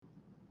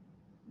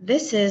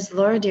This is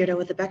Laura Deirdre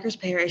with the Becker's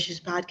Payer Issues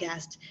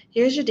podcast.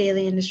 Here's your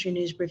daily industry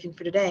news briefing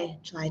for today,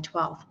 July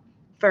 12th.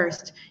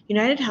 First,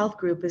 United Health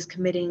Group is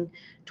committing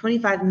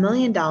 $25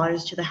 million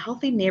to the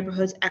Healthy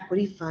Neighborhoods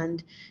Equity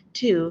Fund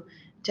to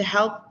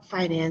help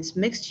finance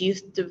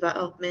mixed-use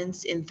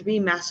developments in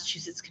 3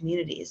 Massachusetts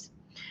communities.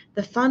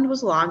 The fund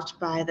was launched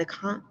by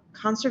the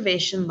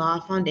Conservation Law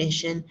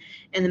Foundation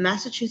and the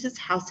Massachusetts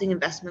Housing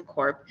Investment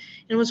Corp.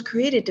 and was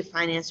created to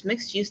finance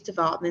mixed-use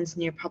developments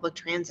near public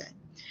transit.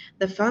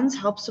 The funds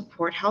help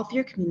support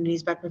healthier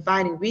communities by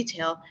providing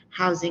retail,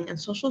 housing, and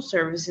social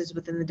services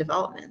within the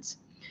developments.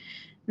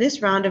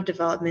 This round of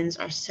developments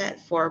are set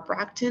for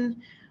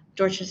Brockton,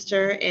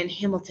 Dorchester, and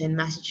Hamilton,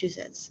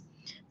 Massachusetts.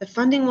 The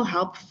funding will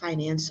help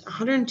finance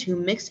 102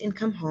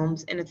 mixed-income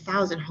homes and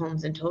 1,000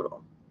 homes in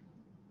total.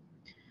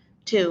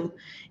 2.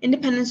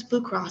 Independence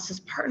Blue Cross is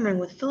partnering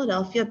with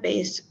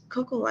Philadelphia-based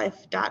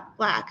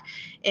CocoLife.Black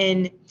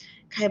and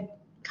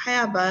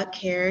Kayaba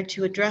Care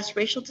to address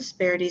racial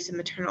disparities in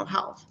maternal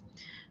health.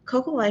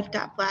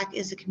 CocoLife.Black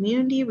is a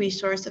community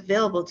resource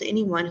available to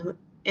anyone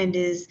and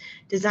is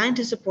designed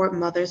to support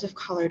mothers of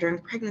color during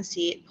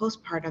pregnancy,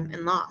 postpartum,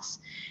 and loss.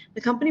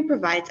 The company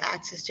provides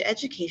access to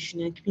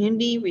education and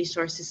community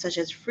resources such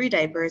as free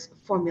diapers,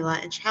 formula,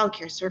 and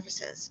childcare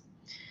services.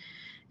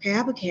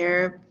 Kayaba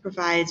Care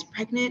provides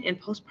pregnant and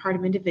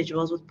postpartum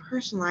individuals with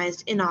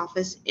personalized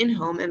in-office,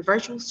 in-home, and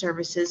virtual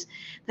services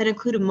that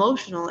include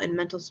emotional and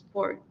mental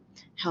support,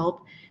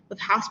 help with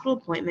hospital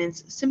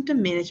appointments,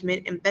 symptom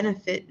management, and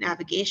benefit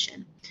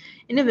navigation.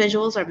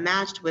 Individuals are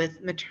matched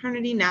with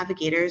maternity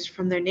navigators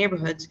from their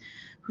neighborhoods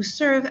who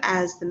serve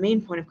as the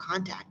main point of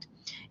contact.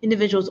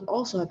 Individuals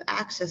also have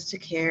access to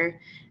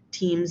care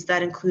teams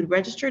that include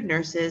registered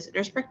nurses,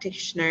 nurse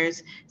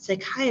practitioners,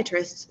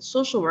 psychiatrists,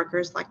 social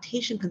workers,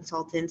 lactation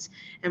consultants,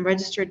 and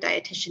registered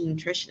dietitian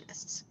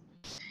nutritionists.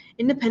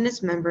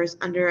 Independence members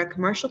under a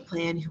commercial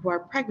plan who are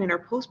pregnant or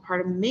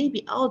postpartum may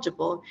be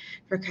eligible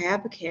for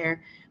Kayaba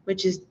Care,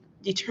 which is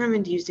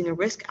determined using a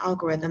risk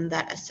algorithm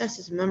that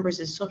assesses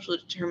members' social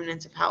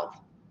determinants of health.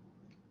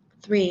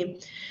 3.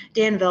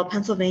 Danville,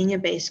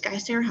 Pennsylvania-based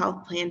Geisinger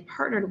Health Plan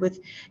partnered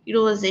with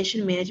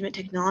utilization management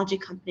technology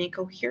company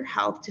Cohere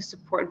Health to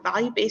support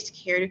value-based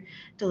care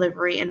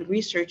delivery and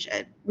research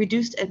at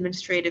reduced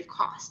administrative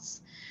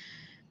costs.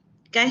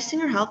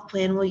 Geisinger Health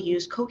Plan will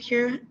use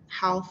Cohere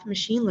Health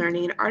machine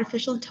learning and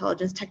artificial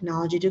intelligence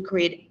technology to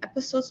create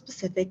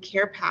episode-specific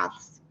care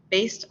paths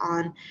based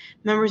on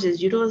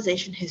members'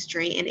 utilization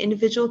history and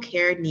individual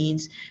care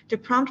needs to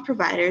prompt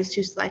providers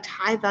to select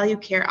high-value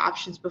care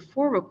options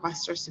before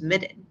requests are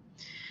submitted.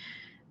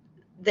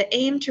 The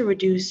aim to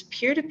reduce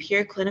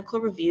peer-to-peer clinical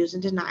reviews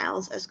and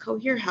denials, as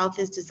Cohere Health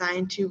is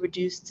designed to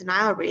reduce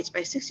denial rates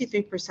by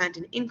 63%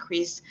 and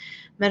increase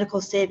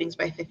medical savings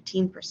by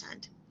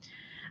 15%.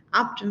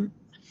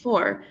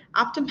 4.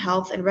 Optum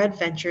Health and Red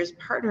Ventures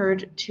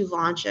partnered to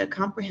launch a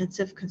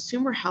comprehensive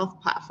consumer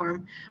health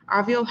platform,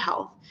 Arvio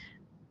Health,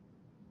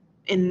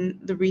 in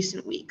the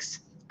recent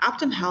weeks.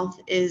 Optum Health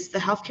is the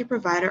healthcare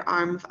provider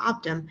arm of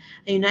Optum,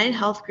 a United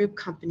Health Group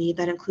company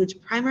that includes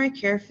primary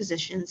care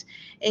physicians,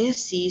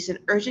 ASCs, and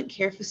urgent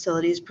care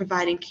facilities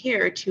providing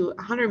care to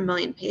 100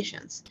 million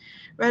patients.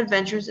 Red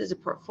Ventures is a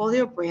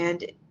portfolio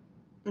brand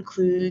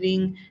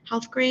including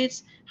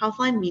Healthgrades,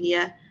 Healthline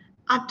Media,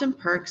 Optum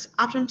Perks,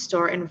 Optum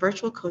Store, and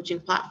virtual coaching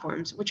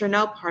platforms, which are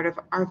now part of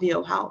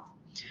Arvio Health.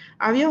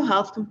 Arvio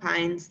Health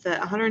combines the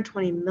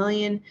 120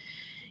 million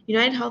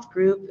United Health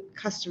Group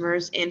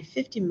customers and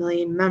 50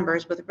 million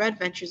members, with Red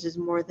Ventures'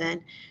 more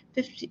than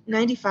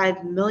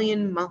 95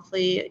 million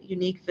monthly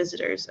unique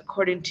visitors,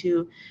 according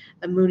to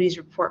a Moody's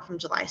report from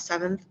July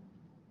 7th.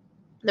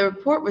 The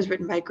report was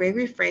written by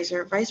Gregory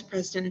Fraser, Vice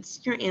President and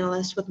Senior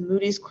Analyst with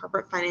Moody's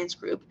Corporate Finance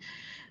Group,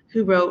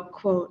 who wrote,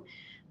 quote,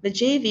 "The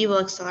JV will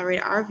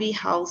accelerate RV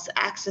Health's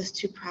access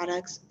to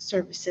products,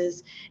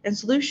 services, and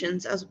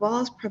solutions, as well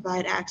as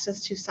provide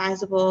access to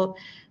sizable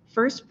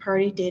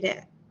first-party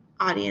data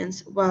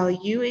audience, while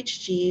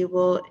UHG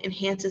will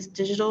enhance its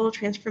digital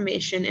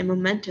transformation and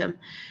momentum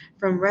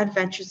from Red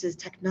Ventures'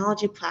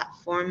 technology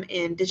platform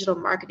and digital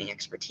marketing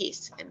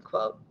expertise," end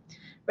quote.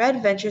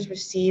 Red Ventures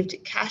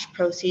received cash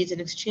proceeds in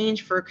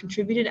exchange for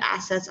contributed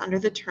assets under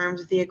the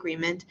terms of the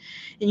agreement,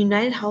 and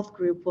United Health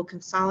Group will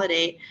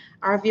consolidate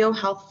Arvio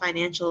Health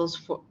financials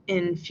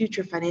in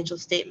future financial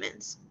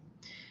statements.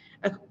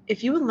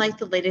 If you would like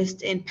the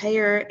latest in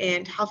payer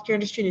and healthcare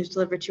industry news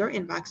delivered to your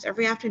inbox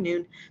every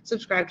afternoon,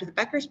 subscribe to the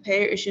Becker's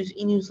Payer Issues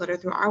e-newsletter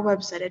through our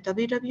website at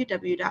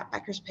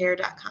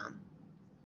www.beckerspayer.com.